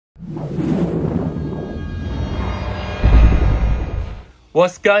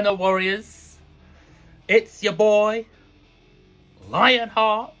What's going on, Warriors? It's your boy,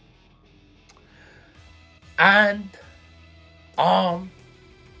 Lionheart, and Baba.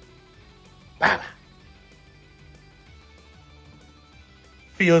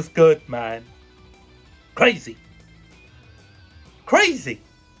 Feels good, man. Crazy.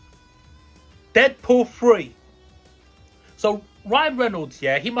 Deadpool 3. So Ryan Reynolds,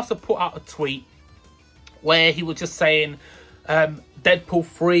 yeah, he must have put out a tweet where he was just saying Deadpool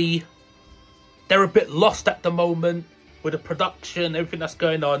 3, they're a bit lost at the moment with the production, everything that's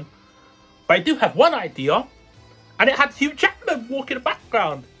going on. But I do have one idea, and it had Hugh Jackman walk in the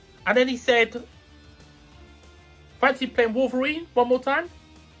background. And then he said, fancy playing Wolverine one more time?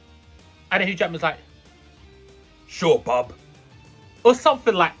 And then Hugh Jackman's like, sure, Bob. Or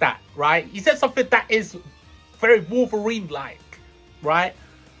something like that, right? He said something that is very Wolverine-like, right?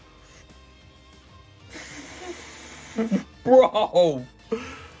 Bro.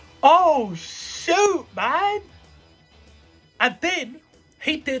 Oh, shoot, man. And then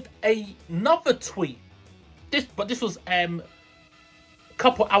he did another tweet. This was a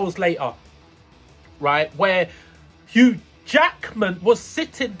couple hours later, right? Where Hugh Jackman was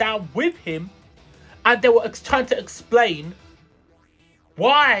sitting down with him and they were trying to explain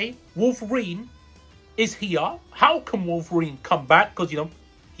why Wolverine is here. How can Wolverine come back? Because, you know,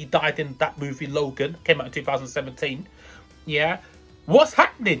 he died in that movie, Logan. Came out in 2017. Yeah. What's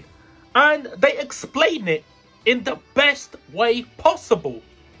happening? And they explain it in the best way possible.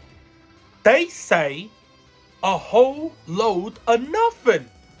 They say a whole load of nothing.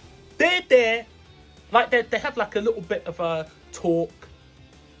 They're there. Like, they have like a little bit of a talk.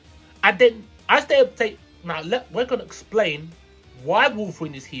 And then as they say, now we're going to explain why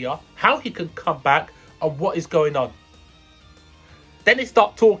Wolverine is here, how he can come back, and what is going on. Then they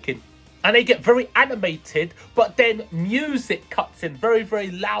start talking. And they get very animated, but then music cuts in. Very, very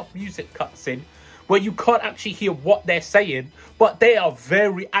loud music cuts in. Where you can't actually hear what they're saying. But they are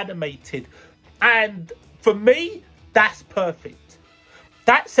very animated. And for me, that's perfect.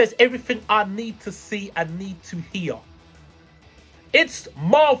 That says everything I need to see and need to hear. It's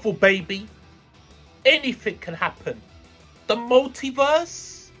Marvel, baby. Anything can happen. The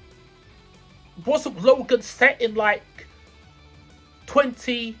multiverse? Wasn't Logan set in like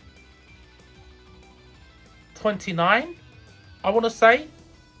 2029? I want to say.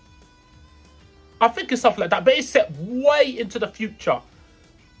 I think it's something like that. But it's set way into the future.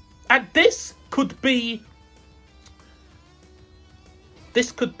 And this could be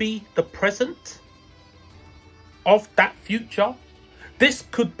the present of that future. This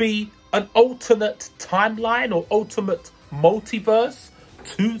could be an alternate timeline or ultimate multiverse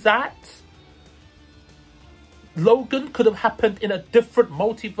to that. Logan could have happened in a different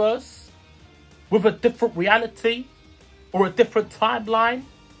multiverse with a different reality or a different timeline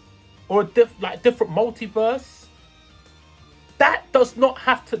or a different multiverse. That does not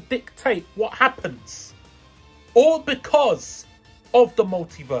have to dictate what happens, all because of the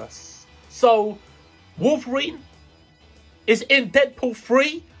multiverse. So Wolverine is in Deadpool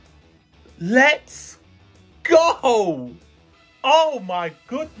 3. Let's go. Oh my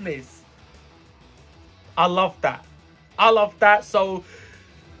goodness. I love that. So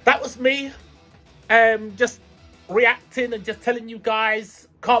that was me just reacting and just telling you guys,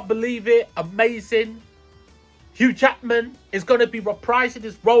 can't believe it, amazing. Hugh Jackman is going to be reprising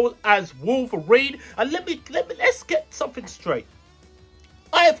his role as Wolverine. And let's get something straight.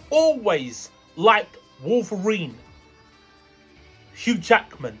 I have always liked Wolverine, Hugh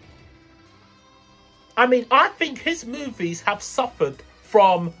Jackman. I mean, I think his movies have suffered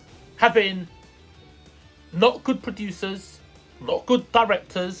from having not good producers, not good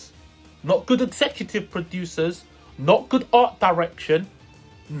directors, not good executive producers, not good art direction,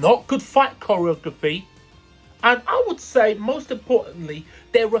 not good fight choreography, and I would say, most importantly,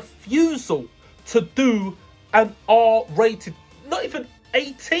 their refusal to do an R-rated, not even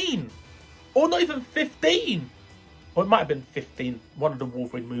 18, or not even 15, or it might have been 15, one of the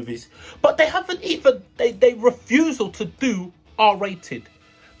Wolverine movies, but they haven't even, they refusal to do R-rated.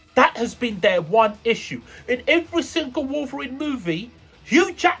 That has been their one issue. In every single Wolverine movie,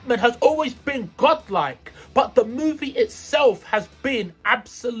 Hugh Jackman has always been godlike, but the movie itself has been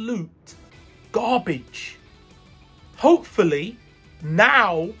absolute garbage. Hopefully,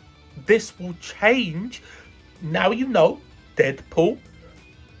 now this will change. Now you know, Deadpool,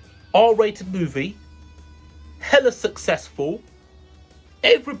 R-rated movie, hella successful.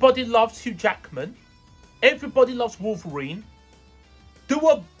 Everybody loves Hugh Jackman. Everybody loves Wolverine. Do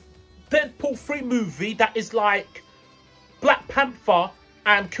a Deadpool 3 movie that is like Black Panther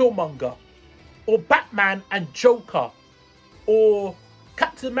and Killmonger, or Batman and Joker, or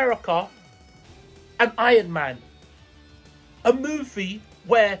Captain America and Iron Man. A movie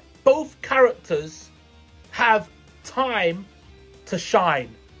where both characters have time to shine.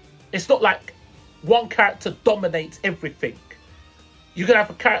 It's not like one character dominates everything. You're going to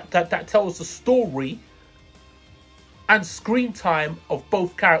have a character that tells the story and screen time of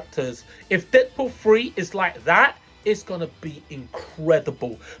both characters. If Deadpool 3 is like that, it's going to be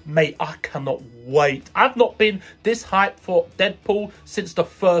incredible. Mate, I cannot wait. I've not been this hyped for Deadpool since the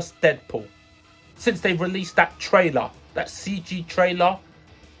first Deadpool. Since they released that trailer, that CG trailer.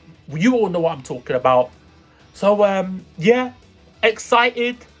 You all know what I'm talking about. So, yeah,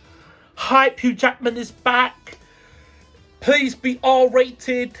 excited. Hype, Hugh Jackman is back. Please be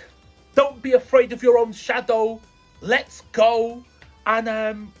R-rated. Don't be afraid of your own shadow. Let's go.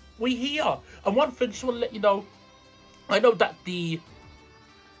 And we here. And one thing I just want to let you know. I know that the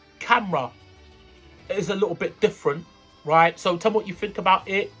camera is a little bit different, right? So tell me what you think about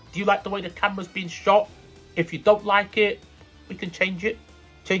it. Do you like the way the camera's being shot? If you don't like it, we can change it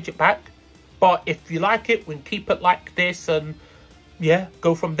back. But if you like it, we can keep it like this and, yeah,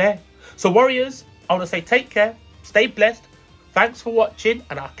 go from there. So, Warriors, I want to say take care, stay blessed, thanks for watching,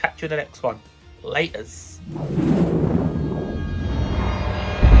 and I'll catch you in the next one. Laters.